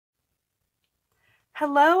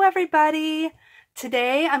Hello everybody!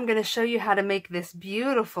 Today I'm going to show you how to make this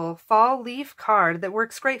beautiful fall leaf card that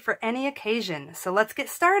works great for any occasion. So let's get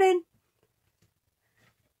started!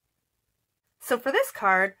 So for this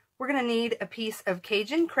card, we're going to need a piece of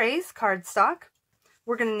Cajun Craze cardstock.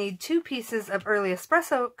 We're going to need 2 pieces of Early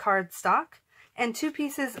Espresso cardstock and 2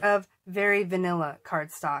 pieces of Very Vanilla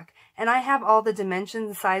cardstock. And I have all the dimensions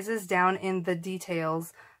and sizes down in the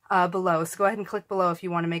details below. So go ahead and click below if you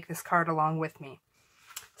want to make this card along with me.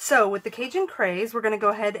 So with the Cajun Craze, we're going to go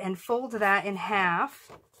ahead and fold that in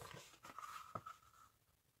half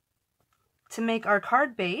to make our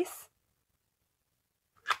card base.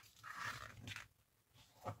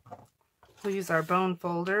 We'll use our bone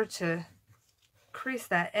folder to crease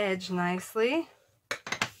that edge nicely,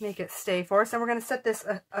 make it stay for us, and we're going to set this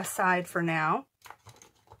aside for now.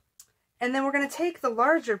 And then we're going to take the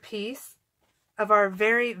larger piece of our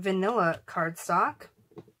Very Vanilla cardstock,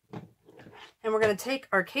 and we're going to take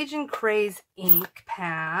our Cajun Craze ink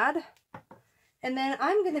pad, and then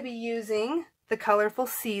I'm going to be using the Colorful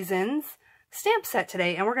Seasons stamp set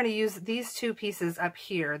today, and we're going to use these 2 pieces up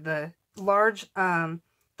here, the large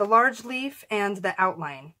leaf and the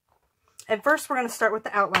outline. And first we're going to start with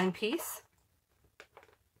the outline piece.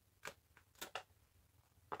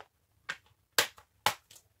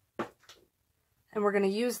 And we're going to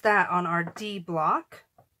use that on our D block.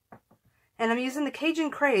 And I'm using the Cajun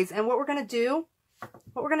Craze, and what we're going to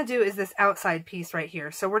do is this outside piece right here.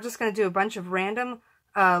 So we're just going to do a bunch of random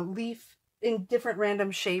leaf in different random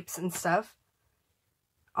shapes and stuff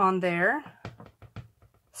on there.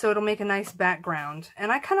 So it'll make a nice background.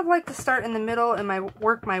 And I kind of like to start in the middle and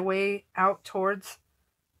work my way out towards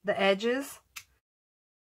the edges.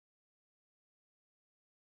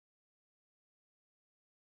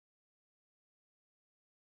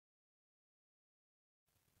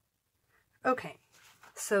 Okay,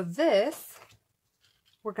 so this,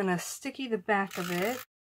 we're going to sticky the back of it,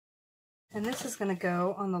 and this is going to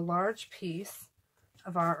go on the large piece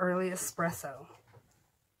of our Early Espresso.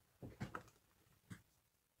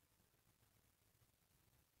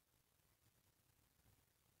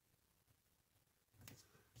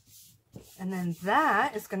 And then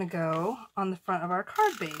that is going to go on the front of our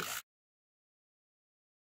card base.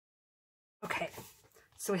 Okay,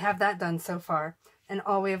 so we have that done so far. And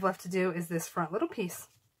all we have left to do is this front little piece.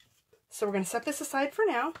 So we're going to set this aside for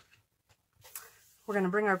now. We're going to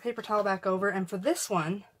bring our paper towel back over. And for this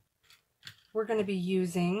one, we're going to be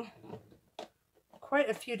using quite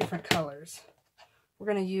a few different colors. We're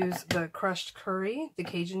going to use the Crushed Curry, the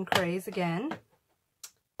Cajun Craze again,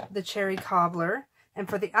 the Cherry Cobbler, and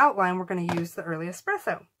for the outline, we're going to use the Early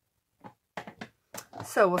Espresso.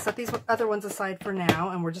 So we'll set these other ones aside for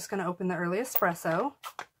now, and we're just going to open the Early Espresso.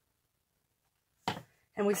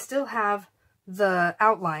 And we still have the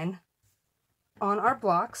outline on our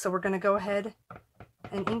block, so we're going to go ahead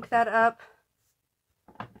and ink that up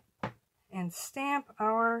and stamp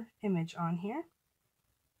our image on here.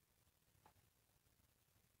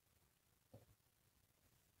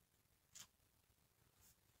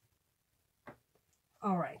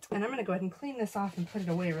 All right, and I'm going to go ahead and clean this off and put it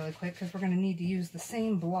away really quick because we're going to need to use the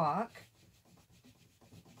same block.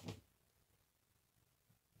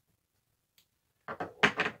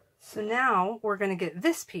 So now we're going to get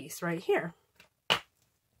this piece right here.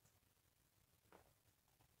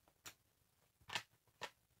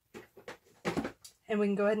 And we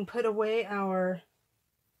can go ahead and put away our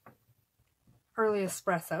Early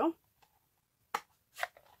Espresso.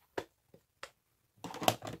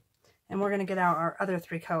 And we're going to get out our other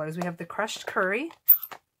 3 colors. We have the Crushed Curry,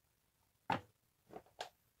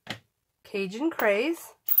 Cajun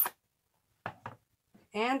Craze,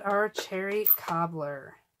 and our Cherry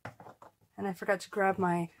Cobbler. And I forgot to grab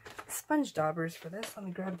my sponge daubers for this. Let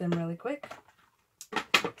me grab them really quick.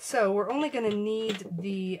 So we're only going to need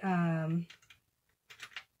the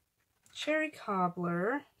Cherry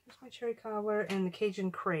Cobbler. Here's my Cherry Cobbler and the Cajun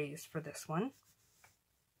Craze for this one.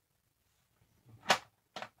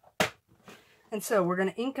 And so we're going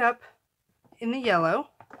to ink up in the yellow.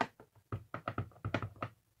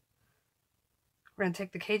 We're going to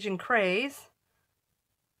take the Cajun Craze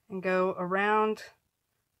and go around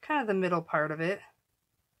kind of the middle part of it.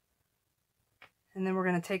 And then we're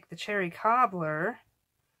going to take the Cherry Cobbler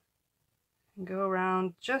and go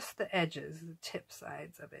around just the edges, the tip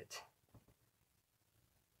sides of it.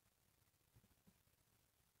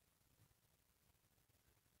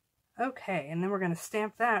 Okay, and then we're going to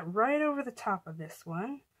stamp that right over the top of this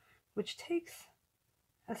one, which takes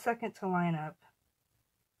a second to line up.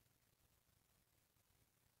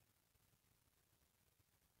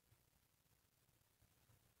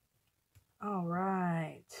 All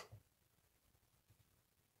right.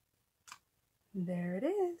 There it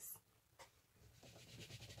is.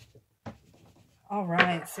 All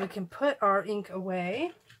right, so we can put our ink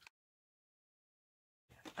away.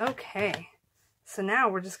 Okay, so now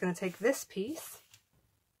we're just going to take this piece,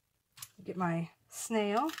 get my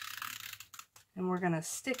snail, and we're going to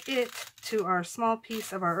stick it to our small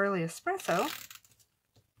piece of our early espresso.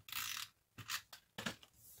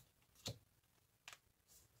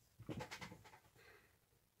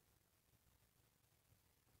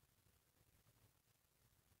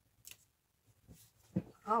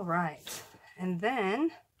 All right, and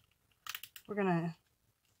then we're going to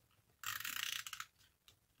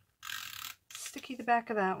sticky the back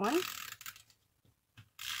of that one.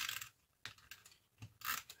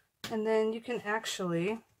 And then you can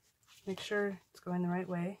actually make sure it's going the right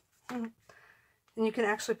way. And you can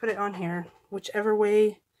actually put it on here whichever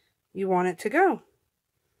way you want it to go.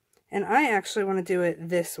 And I actually want to do it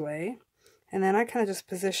this way. And then I kind of just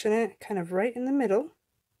position it kind of right in the middle.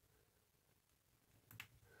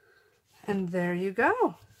 And there you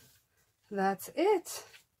go. That's it.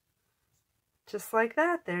 Just like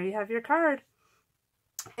that. There you have your card.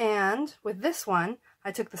 And with this one,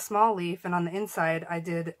 I took the small leaf, and on the inside I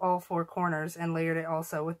did all 4 corners and layered it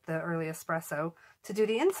also with the early espresso to do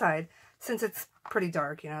the inside, since it's pretty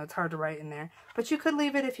dark, you know, it's hard to write in there. But you could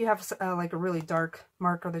leave it if you have like a really dark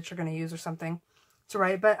marker that you're going to use or something to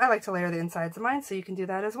write, but I like to layer the insides of mine, so you can do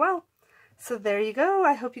that as well. So there you go.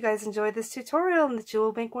 I hope you guys enjoyed this tutorial and that you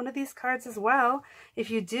will make one of these cards as well. If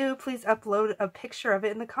you do, please upload a picture of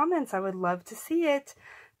it in the comments. I would love to see it.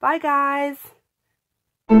 Bye, guys.